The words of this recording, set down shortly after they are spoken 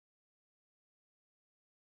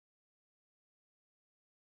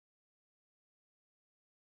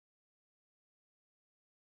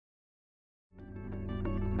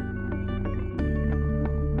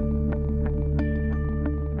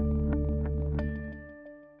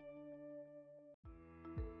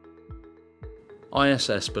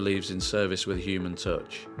ISS believes in service with a human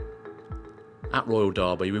touch. At Royal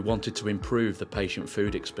Derby, we wanted to improve the patient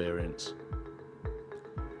food experience.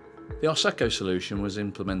 The ISECO solution was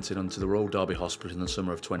implemented onto the Royal Derby Hospital in the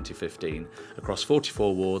summer of 2015 across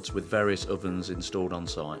 44 wards with various ovens installed on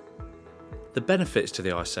site. The benefits to the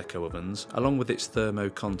ISECO ovens, along with its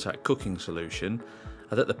thermocontact cooking solution,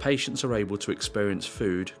 are that the patients are able to experience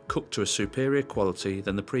food cooked to a superior quality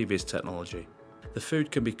than the previous technology. The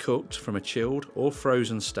food can be cooked from a chilled or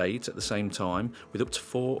frozen state at the same time, with up to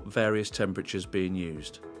 4 various temperatures being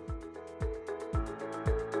used.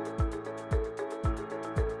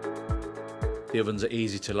 The ovens are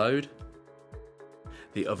easy to load.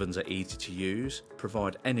 The ovens are easy to use,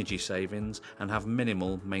 provide energy savings and have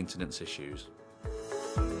minimal maintenance issues.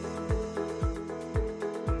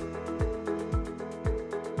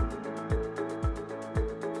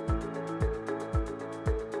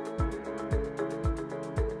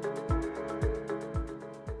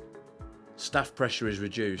 Staff pressure is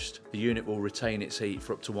reduced. The unit will retain its heat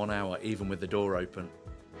for up to 1 hour even with the door open.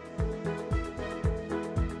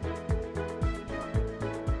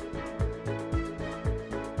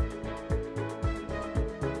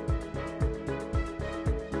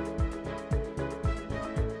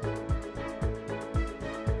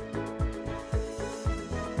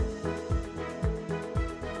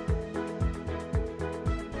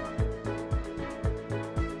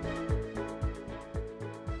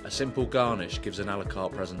 A simple garnish gives an a la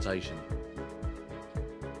carte presentation.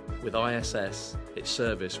 With ISS, it's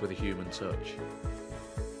service with a human touch.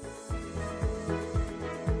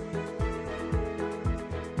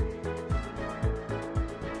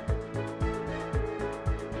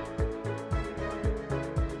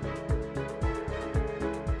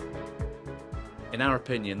 In our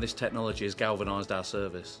opinion, this technology has galvanised our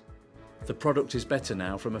service. The product is better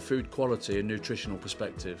now from a food quality and nutritional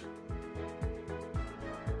perspective.